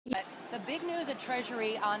big news at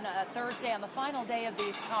Treasury on Thursday, on the final day of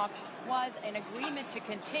these talks, was an agreement to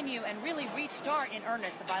continue and really restart in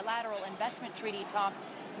earnest the bilateral investment treaty talks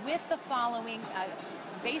with the following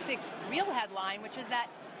basic real headline, which is that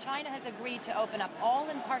China has agreed to open up all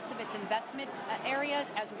and parts of its investment areas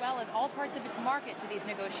as well as all parts of its market to these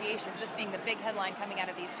negotiations, this being the big headline coming out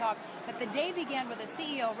of these talks. But the day began with a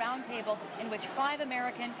CEO roundtable in which 5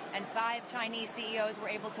 American and 5 Chinese CEOs were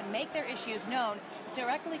able to make their issues known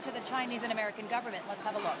directly to the Chinese and American government. Let's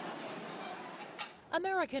have a look.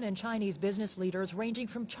 American and Chinese business leaders ranging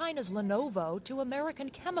from China's Lenovo to American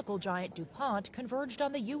chemical giant DuPont converged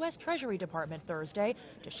on the U.S. Treasury Department Thursday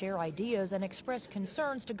to share ideas and express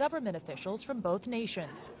concerns to government officials from both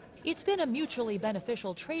nations. It's been a mutually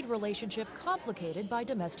beneficial trade relationship complicated by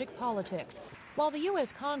domestic politics. While the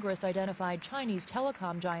U.S. Congress identified Chinese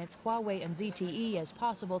telecom giants Huawei and ZTE as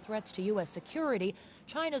possible threats to U.S. security,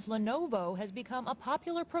 China's Lenovo has become a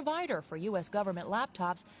popular provider for U.S. government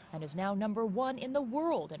laptops and is now #1 in the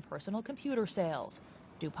world in personal computer sales.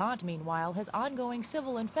 DuPont, meanwhile, has ongoing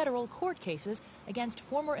civil and federal court cases against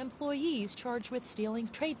former employees charged with stealing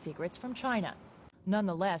trade secrets from China.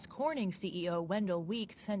 Nonetheless, Corning CEO Wendell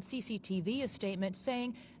Weeks sent CCTV a statement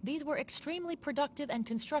saying these were extremely productive and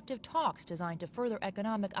constructive talks designed to further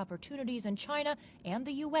economic opportunities in China and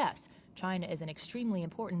the U.S. China is an extremely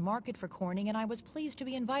important market for Corning, and I was pleased to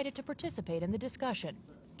be invited to participate in the discussion.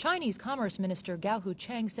 Chinese Commerce Minister Gao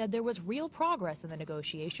Hucheng said there was real progress in the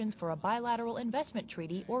negotiations for a bilateral investment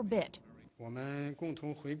treaty, or BIT.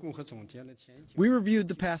 We reviewed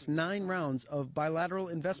the past 9 rounds of bilateral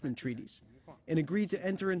investment treaties and agreed to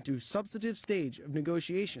enter into substantive stage of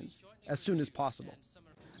negotiations as soon as possible.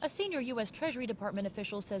 A senior U.S. Treasury Department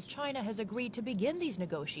official says China has agreed to begin these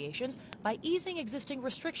negotiations by easing existing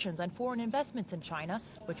restrictions on foreign investments in China,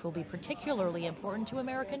 which will be particularly important to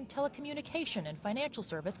American telecommunication and financial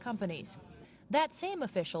service companies. That same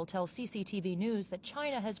official tells CCTV News that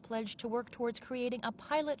China has pledged to work towards creating a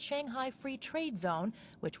pilot Shanghai Free Trade Zone,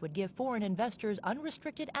 which would give foreign investors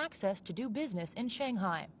unrestricted access to do business in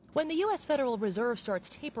Shanghai. When the U.S. Federal Reserve starts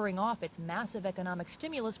tapering off its massive economic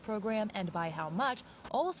stimulus program, and by how much,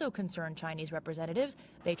 also concerned Chinese representatives,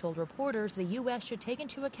 they told reporters the U.S. should take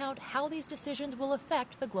into account how these decisions will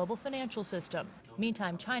affect the global financial system.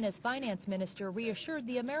 Meantime, China's finance minister reassured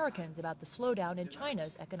the Americans about the slowdown in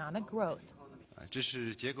China's economic growth.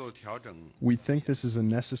 We think this is a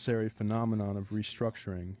necessary phenomenon of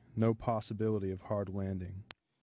restructuring, no possibility of hard landing.